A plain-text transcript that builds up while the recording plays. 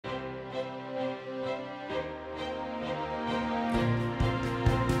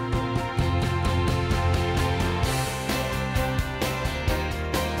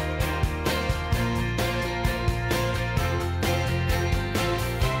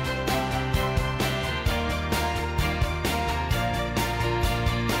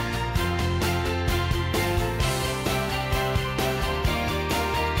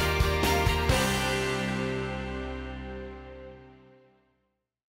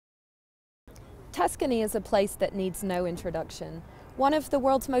Tuscany is a place that needs no introduction. One of the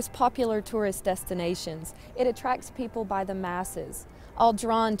world's most popular tourist destinations, it attracts people by the masses, all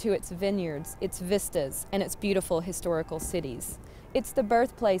drawn to its vineyards, its vistas, and its beautiful historical cities. It's the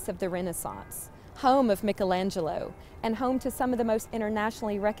birthplace of the Renaissance, home of Michelangelo, and home to some of the most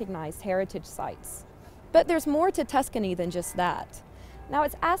internationally recognized heritage sites. But there's more to Tuscany than just that. Now,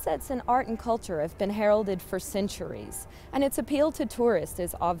 its assets in art and culture have been heralded for centuries, and its appeal to tourists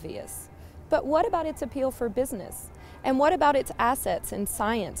is obvious. But what about its appeal for business? And what about its assets in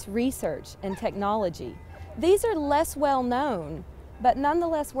science, research, and technology? These are less well known, but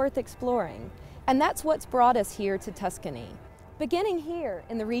nonetheless worth exploring. And that's what's brought us here to Tuscany. Beginning here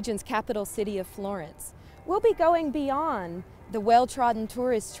in the region's capital city of Florence, we'll be going beyond the well-trodden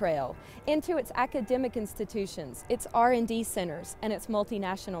tourist trail into its academic institutions, its R&D centers, and its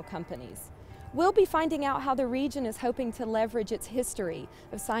multinational companies. We'll be finding out how the region is hoping to leverage its history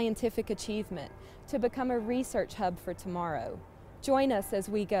of scientific achievement to become a research hub for tomorrow. Join us as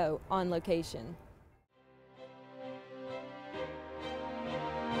we go on location.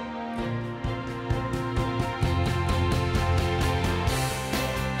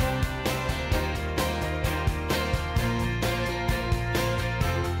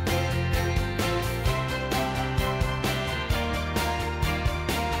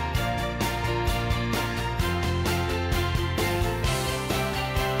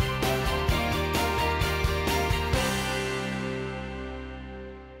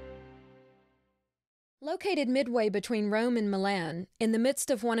 Located midway between Rome and Milan, in the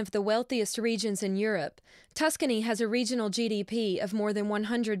midst of one of the wealthiest regions in Europe, Tuscany has a regional GDP of more than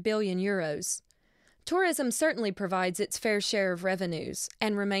 100 billion euros. Tourism certainly provides its fair share of revenues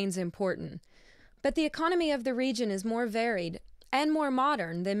and remains important. But the economy of the region is more varied and more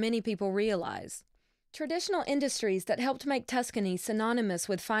modern than many people realize. Traditional industries that helped make Tuscany synonymous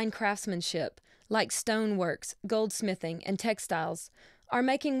with fine craftsmanship, like stoneworks, goldsmithing, and textiles, are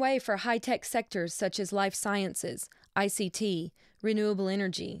making way for high-tech sectors such as life sciences, ICT, renewable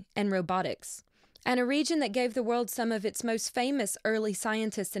energy, and robotics. And a region that gave the world some of its most famous early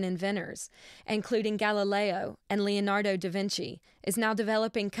scientists and inventors, including Galileo and Leonardo da Vinci, is now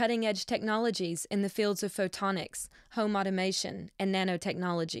developing cutting-edge technologies in the fields of photonics, home automation, and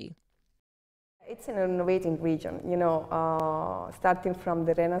nanotechnology. It's an innovating region, starting from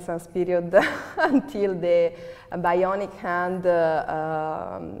the Renaissance period until the bionic hand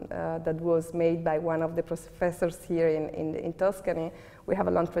that was made by one of the professors here in Tuscany. We have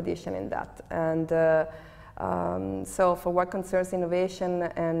a long tradition in that. And so for what concerns innovation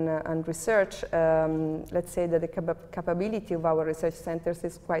and research, let's say that the capability of our research centers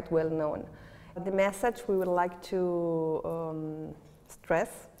is quite well known. The message we would like to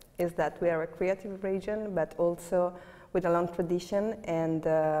stress is that we are a creative region, but also with a long tradition, and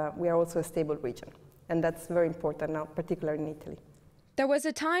we are also a stable region. And that's very important now, particularly in Italy. There was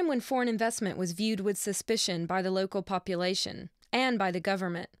a time when foreign investment was viewed with suspicion by the local population and by the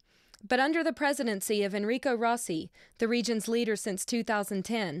government. But under the presidency of Enrico Rossi, the region's leader since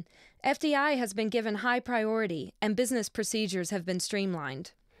 2010, fDi has been given high priority and business procedures have been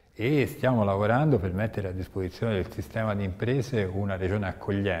streamlined. E stiamo lavorando per mettere a disposizione del sistema di imprese una regione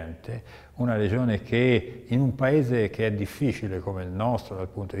accogliente, una regione che in un paese che è difficile come il nostro dal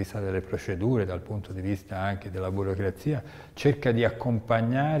punto di vista delle procedure, dal punto di vista anche della burocrazia, cerca di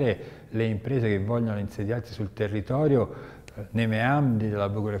accompagnare le imprese che vogliono insediarsi sul territorio nei meandri della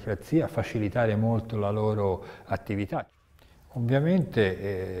burocrazia, facilitare molto la loro attività.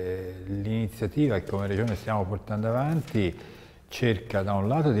 Ovviamente l'iniziativa che come regione stiamo portando avanti cerca da un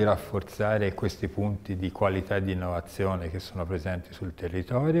lato di rafforzare questi punti di qualità e di innovazione che sono presenti sul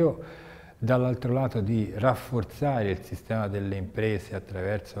territorio, dall'altro lato di rafforzare il sistema delle imprese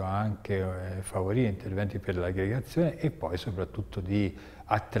attraverso anche favorire interventi per l'aggregazione e poi soprattutto di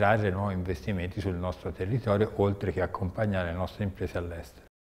attrarre nuovi investimenti sul nostro territorio, oltre che accompagnare le nostre imprese all'estero.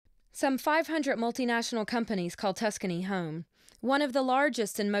 Some 500 multinational companies call Tuscany home. One of the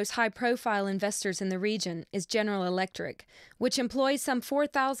largest and most high-profile investors in the region is General Electric, which employs some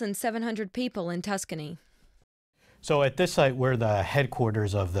 4,700 people in Tuscany. So at this site, we're the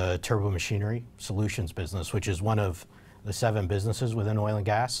headquarters of the Turbo Machinery Solutions business, which is one of the 7 businesses within oil and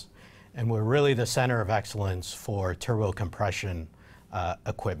gas. And we're really the center of excellence for turbo compression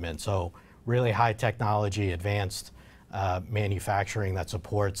equipment. So really high technology, advanced manufacturing that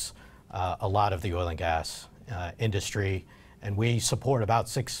supports a lot of the oil and gas industry. And we support about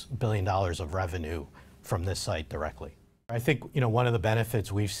 $6 billion of revenue from this site directly. I think one of the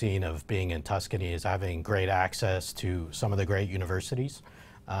benefits we've seen of being in Tuscany is having great access to some of the great universities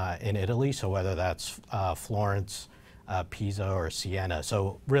in Italy. So whether that's Florence, Pisa or Siena.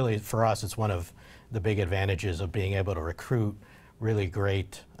 So really for us, it's one of the big advantages of being able to recruit really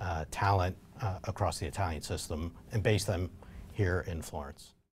great talent across the Italian system and base them here in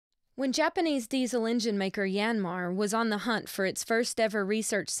Florence. When Japanese diesel engine maker Yanmar was on the hunt for its first ever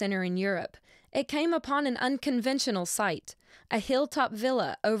research center in Europe, it came upon an unconventional site, a hilltop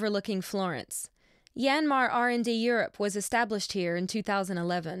villa overlooking Florence. Yanmar R&D Europe was established here in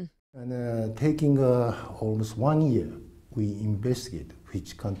 2011. And taking almost 1 year, we investigate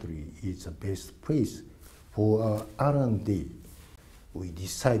which country is the best place for R&D. We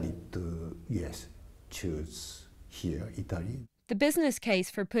decided to, choose here, Italy. The business case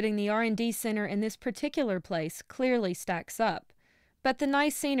for putting the R&D center in this particular place clearly stacks up. But the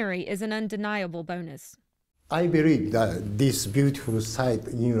nice scenery is an undeniable bonus. I believe that this beautiful site,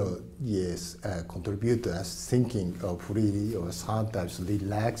 contribute to us thinking of really or sometimes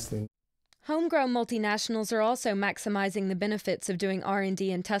relaxing. Homegrown multinationals are also maximizing the benefits of doing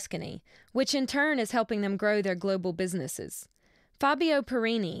R&D in Tuscany, which in turn is helping them grow their global businesses. Fabio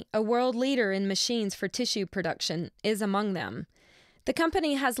Perini, a world leader in machines for tissue production, is among them. The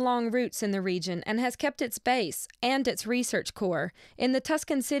company has long roots in the region and has kept its base and its research core in the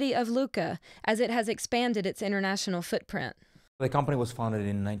Tuscan city of Lucca as it has expanded its international footprint. The company was founded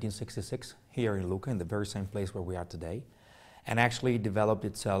in 1966 here in Lucca, in the very same place where we are today, and actually developed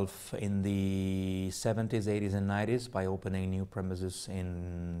itself in the 70s, 80s, and 90s by opening new premises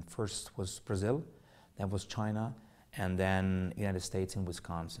in, first was Brazil, then was China, and then United States in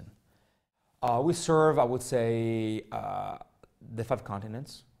Wisconsin. We serve, I would say, the 5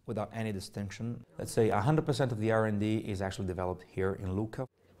 continents without any distinction. Let's say 100% of the R&D is actually developed here in Lucca.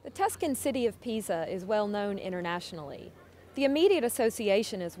 The Tuscan city of Pisa is well known internationally. The immediate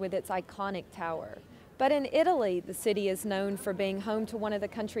association is with its iconic tower. But in Italy, the city is known for being home to one of the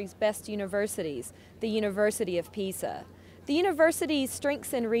country's best universities, the University of Pisa. The university's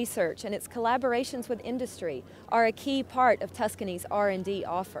strengths in research and its collaborations with industry are a key part of Tuscany's R&D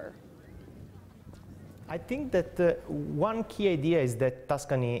offer. I think that one key idea is that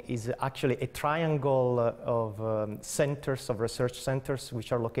Tuscany is actually a triangle of centers, of research centers,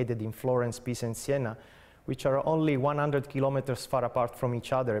 which are located in Florence, Pisa, and Siena, which are only 100 kilometers far apart from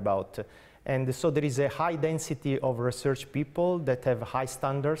each other about. And so there is a high density of research people that have high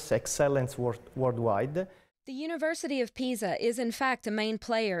standards, excellence worldwide. The University of Pisa is in fact a main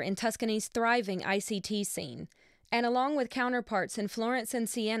player in Tuscany's thriving ICT scene, and along with counterparts in Florence and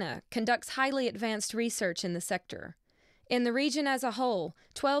Siena, conducts highly advanced research in the sector. In the region as a whole,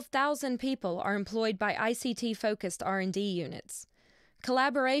 12,000 people are employed by ICT-focused R&D units.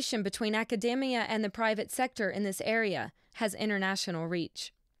 Collaboration between academia and the private sector in this area has international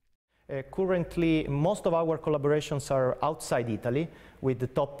reach. Currently, most of our collaborations are outside Italy with the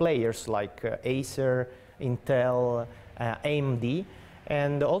top players like Acer, Intel, AMD.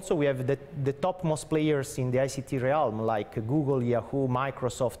 And also we have the topmost players in the ICT realm like Google, Yahoo,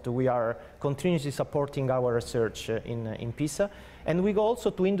 Microsoft. We are continuously supporting our research in Pisa. And we go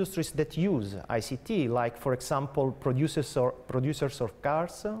also to industries that use ICT, like, for example, producers of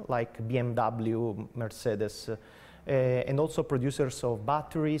cars like BMW, Mercedes, and also producers of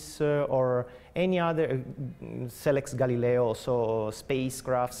batteries or any other, Selex Galileo, so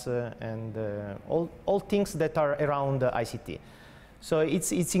spacecrafts and all things that are around ICT. So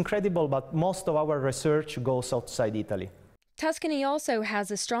it's incredible, but most of our research goes outside Italy. Tuscany also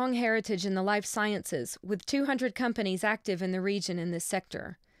has a strong heritage in the life sciences, with 200 companies active in the region in this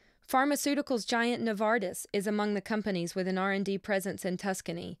sector. Pharmaceuticals giant Novartis is among the companies with an R&D presence in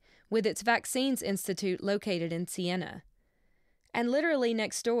Tuscany, with its Vaccines Institute located in Siena. And literally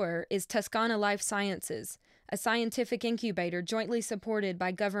next door is Toscana Life Sciences, a scientific incubator jointly supported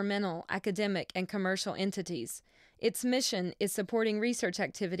by governmental, academic, and commercial entities. Its mission is supporting research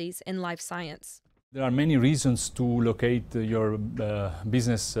activities in life science. There are many reasons to locate your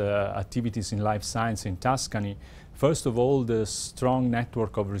business activities in life science in Tuscany. First of all, the strong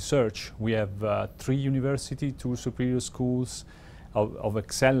network of research. We have 3 universities, 2 superior schools of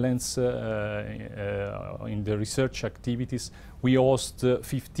excellence in the research activities. We host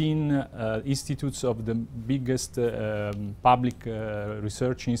 15 institutes of the biggest public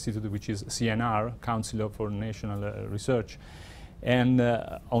research institute, which is CNR, Council for National Research. And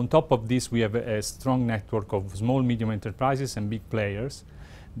on top of this, we have a strong network of small, medium enterprises and big players.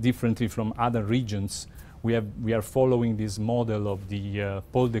 Differently from other regions, we are following this model of the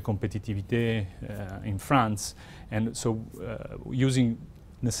pôle de compétitivité in France, and so using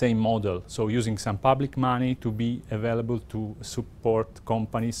the same model, so using some public money to be available to support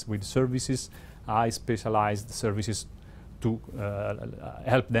companies with services, high specialized services to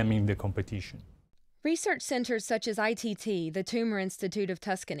help them in the competition. Research centers such as ITT, the Tumor Institute of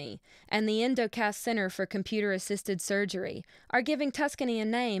Tuscany, and the Endocast Center for Computer-Assisted Surgery are giving Tuscany a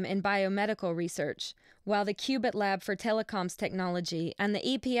name in biomedical research, while the Qubit Lab for Telecoms Technology and the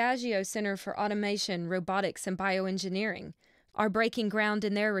E. Piaggio Center for Automation, Robotics, and Bioengineering are breaking ground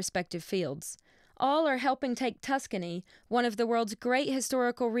in their respective fields. All are helping take Tuscany, one of the world's great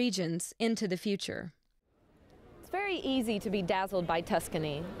historical regions, into the future. It's very easy to be dazzled by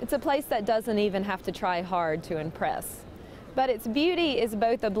Tuscany. It's a place that doesn't even have to try hard to impress. But its beauty is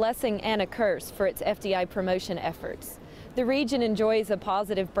both a blessing and a curse for its fDi promotion efforts. The region enjoys a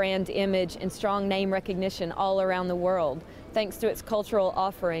positive brand image and strong name recognition all around the world, thanks to its cultural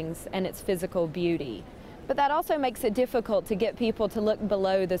offerings and its physical beauty. But that also makes it difficult to get people to look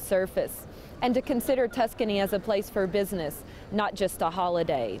below the surface and to consider Tuscany as a place for business, not just a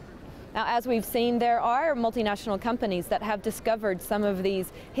holiday. Now, as we've seen, there are multinational companies that have discovered some of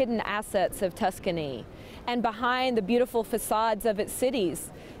these hidden assets of Tuscany. And behind the beautiful facades of its cities,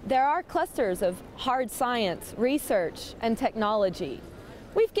 there are clusters of hard science, research, and technology.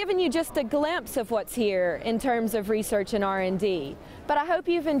 We've given you just a glimpse of what's here in terms of research and R&D, but I hope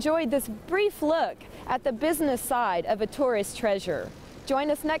you've enjoyed this brief look at the business side of a tourist treasure. Join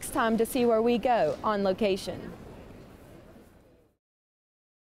us next time to see where we go on location.